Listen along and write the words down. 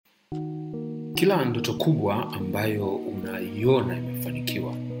Kila ndoto kubwa ambayo unaiona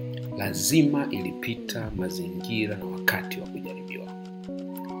imefanikiwa, lazima ilipita mazingira na wakati wa kujaribiwa.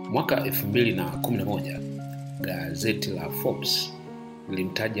 Mwaka 2011, gazeti la Forbes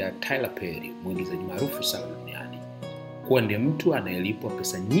lilimtaja Tyler Perry, mwigizaji maarufu sana duniani, kuwa ndiye mtu anayelipwa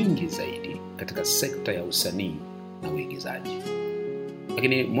pesa nyingi zaidi katika sekta ya usanii na uigizaji.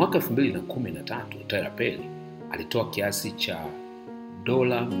 Lakini mwaka 2013, Tyler Perry alitoa kiasi cha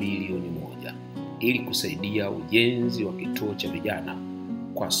dola milioni 1 ili kusaidia ujenzi wa kituo cha vijana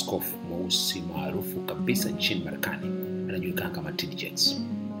kwa askofu mweusi maarufu kabisa nchini Marekani, anajulikana kama T.D. Jakes.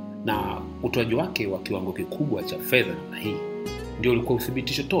 Na utoaji wake wa kiwango kikubwa cha fedha namna hii ndio ulikuwa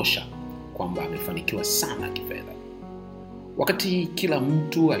uthibitisho tosha kwamba amefanikiwa sana kifedha. Wakati kila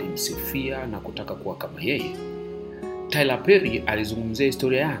mtu alimsifia na kutaka kuwa kama yeye, Tyler Perry alizungumzia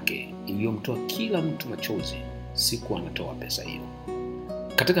historia yake iliyomtoa kila mtu machozi siku anatoa pesa hiyo.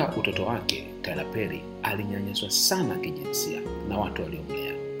 Katika utoto wake, Tyler Perry alinyanyaswa sana kijinsia na watu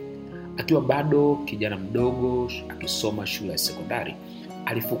waliomlea. Akiwa bado kijana mdogo akisoma shule ya sekondari,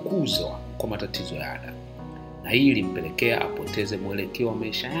 alifukuzwa kwa matatizo ya ada. Na hii ilimpelekea apoteze mwelekeo wa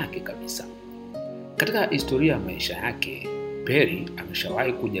maisha yake kabisa. Katika historia ya maisha yake, Perry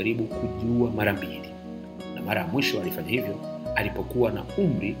ameshawahi kujaribu kujiua mara 2. Na mara ya mwisho alifanya hivyo alipokuwa na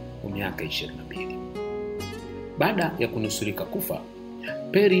umri wa miaka 22. Baada ya kunusurika kufa,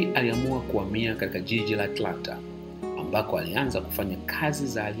 Perry aliamua kuhamia katika jiji la Atlanta, ambako alianza kufanya kazi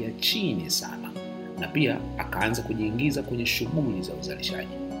za hali ya chini sana, na pia akaanza kujiingiza kwenye shughuli za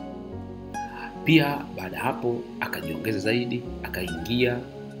uzalishaji. Pia baada hapo akajiongeza zaidi, akaingia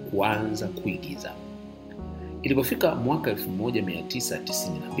kuanza kuigiza. Ilipofika mwaka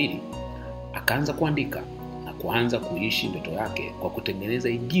 1992, akaanza kuandika na kuanza kuishi ndoto yake kwa kutengeneza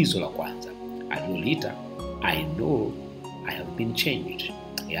igizo la kwanza aliloliita I Know I Have Been Changed,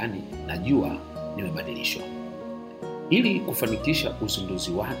 yani najua nimebadilishwa. Ili kufanikisha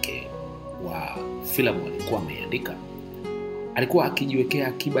uzinduzi wake wa filamu alikuwa ameandika, alikuwa akijiwekea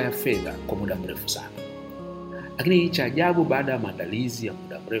akiba ya fedha kwa muda mrefu sana. Lakini cha ajabu, baada ya maandalizi ya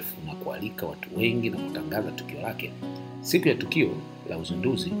muda mrefu na kualika watu wengi na kutangaza tukio lake, siku ya tukio la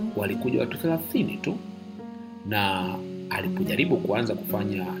uzinduzi walikuja watu 30 tu. Na alipojaribu kuanza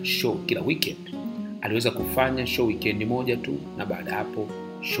kufanya show kila weekend, aliweza kufanya show weekend moja tu, na baada hapo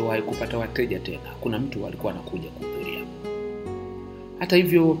show haikupata wateja tena. Kuna mtu alikuwa anakuja kuhudhuria. Hata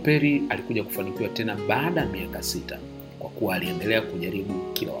hivyo, Perry alikuja kufanikiwa tena baada ya miaka 6, kwa kuwa aliendelea kujaribu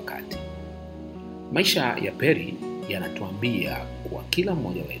kila wakati. Maisha ya Perry yanatuambia kuwa kila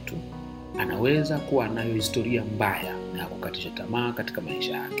mmoja wetu anaweza kuwa nayo historia mbaya na ya kukatisha tamaa katika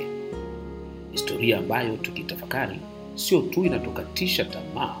maisha yake. Historia ambayo tukitafakari sio tu inatukatisha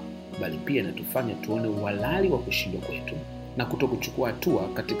tamaa, bali pia inatufanya tuone uhalali wa kushindwa kwetu na kutokuchukua hatua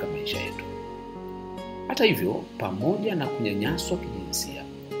katika maisha yetu. Hata hivyo, pamoja na kunyanyaswa kijinsia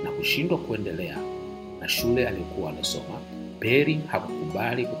na kushindwa kuendelea na shule aliyokuwa anasoma, Perry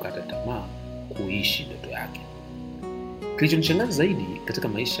hakukubali kukata tamaa kuishi ndoto yake. Kilichonishangaza zaidi katika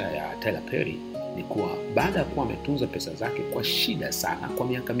maisha ya Tyler Perry ni kuwa baada ya kuwa ametunza pesa zake kwa shida sana kwa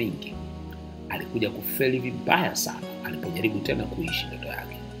miaka mingi, alikuja kufeli vibaya sana alipojaribu tena kuishi ndoto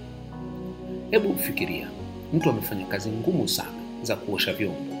yake. Hebu fikiria, mtu amefanya kazi ngumu sana za kuosha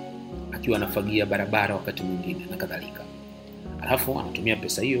vyombo, akiwa anafagia barabara wakati mwingine na kadhalika. Alafu anatumia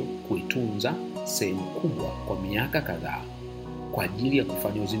pesa hiyo kuitunza sehemu kubwa kwa miaka kadhaa kwa ajili ya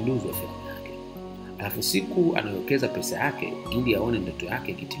kufanya uzinduzi wa filamu yake. Alafu siku anayowekeza pesa yake ili aone ndoto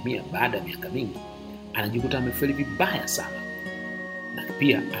yake ikitimia baada ya miaka mingi, anajikuta amefeli vibaya sana. Na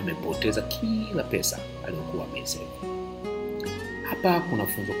pia amepoteza kila pesa aliyokuwa amesave. Hapa kuna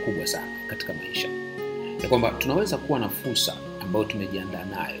funzo kubwa sana katika maisha, ya kwamba tunaweza kuwa na fursa ambayo tumejiandaa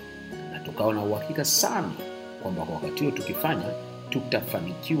nayo na tukaona uhakika sana kwamba kwa wakati huo tukifanya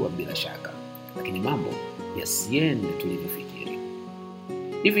tutafanikiwa bila shaka, lakini mambo yasiende tulivyofikiri.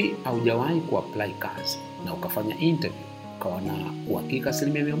 Hivi haujawahi kuapply kazi na ukafanya interview ukawa na uhakika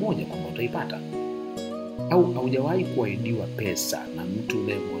 100% kwamba utaipata? Au haujawahi kuahidiwa pesa na mtu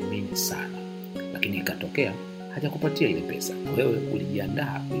unayemwamini sana, lakini ikatokea hajakupatia ile pesa na wewe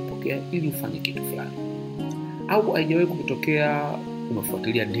ulijiandaa kuipokea ili ufanye kitu fulani? Au haijawahi kutokea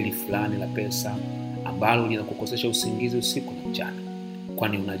umefuatilia dili fulani la pesa ambalo linakukosesha usingizi usiku na mchana,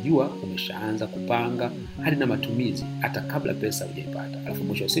 kwani unajua umeshaanza kupanga hadi na matumizi hata kabla pesa hujaipata, alafu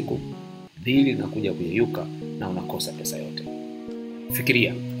mwisho wa siku dili linakuja kuyeyuka na unakosa pesa yote?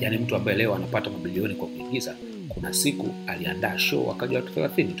 Fikiria, yani mtu ambaye leo anapata mabilioni kwa kuigiza, kuna siku aliandaa show wakaja watu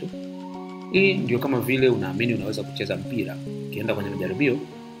 30 tu. Hii ndio kama vile unaamini unaweza kucheza mpira, ukienda kwenye majaribio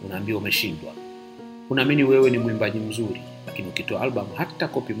unaambiwa umeshindwa. Unaamini wewe ni mwimbaji mzuri, lakini ukitoa album hata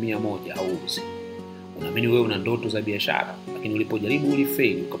kopi 100 hauuzi. Unaamini wewe una ndoto za biashara, lakini ulipojaribu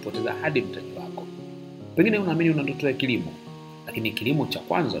ulifeli ukapoteza hadi mtaji wako. Pengine unaamini una ndoto ya kilimo, lakini kilimo cha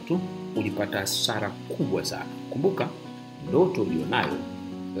kwanza tu ulipata hasara kubwa sana. Kumbuka, ndoto ulionayo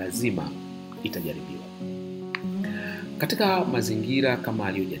lazima itajaribiwa. Katika mazingira kama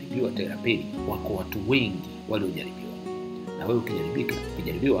aliyojaribiwa Tyler Perry, wako watu wengi waliojaribiwa. Na wewe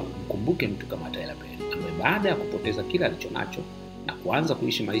ukijaribiwa, mkumbuke mtu kama Tyler Perry, ambaye baada ya kupoteza kila alichonacho na kuanza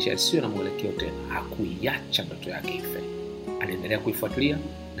kuishi maisha yasiyo na mwelekeo tena, hakuiacha ndoto yake ife. Aliendelea kuifuatilia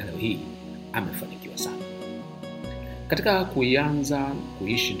na leo hii amefanikiwa sana. Katika kuianza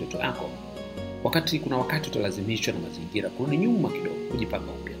kuishi ndoto yako, kuna wakati utalazimishwa na mazingira kurudi nyuma kidogo,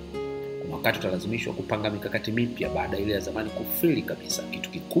 kujipanga upya. Kuna wakati utalazimishwa kupanga mikakati mipya baada ile ya zamani kufeli kabisa. Kitu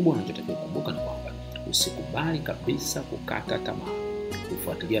kikubwa unachotakiwa kukumbuka ni kwamba usikubali kabisa kukata tamaa.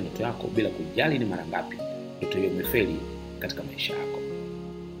 Ufuatilia ndoto yako bila kujali ni mara ngapi ndoto hiyo imefeli katika maisha yako.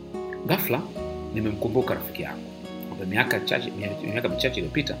 Ghafla nimemkumbuka rafiki yangu ambaye miaka michache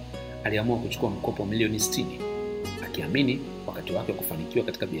iliyopita aliamua kuchukua mkopo milioni 60, akiamini wakati wake wa kufanikiwa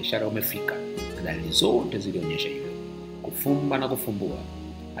katika biashara umefika. Na dalili zote zilionyesha hivyo. Kufumba na kufumbua,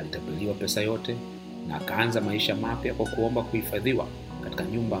 alitapeliwa pesa yote na akaanza maisha mapya kwa kuomba kuhifadhiwa katika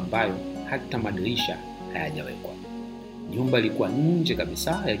nyumba ambayo hata madirisha hayajawekwa. Nyumba ilikuwa nje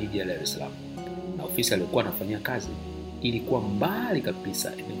kabisa ya jiji la Dar es Salaam, na ofisi aliyokuwa anafanyia kazi ilikuwa mbali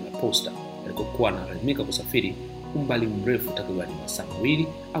kabisa eneo la posta alikokuwa analazimika kusafiri umbali mrefu takriban saa 2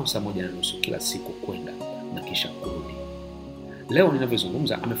 au saa 1:30 kila siku kwenda na kisha kurudi. Leo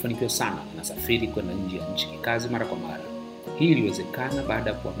ninavyozungumza amefanikiwa sana, anasafiri kwenda nje ya nchi kikazi mara kwa mara. Hii iliwezekana baada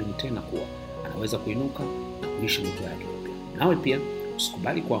ya kuamini tena kuwa anaweza kuinuka na kuishi ndoto yake upya. Nawe pia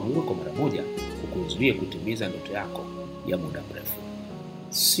usikubali kuanguka kwa mara moja kukuzuia kutimiza ndoto yako ya muda mrefu.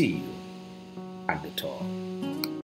 See you at the top.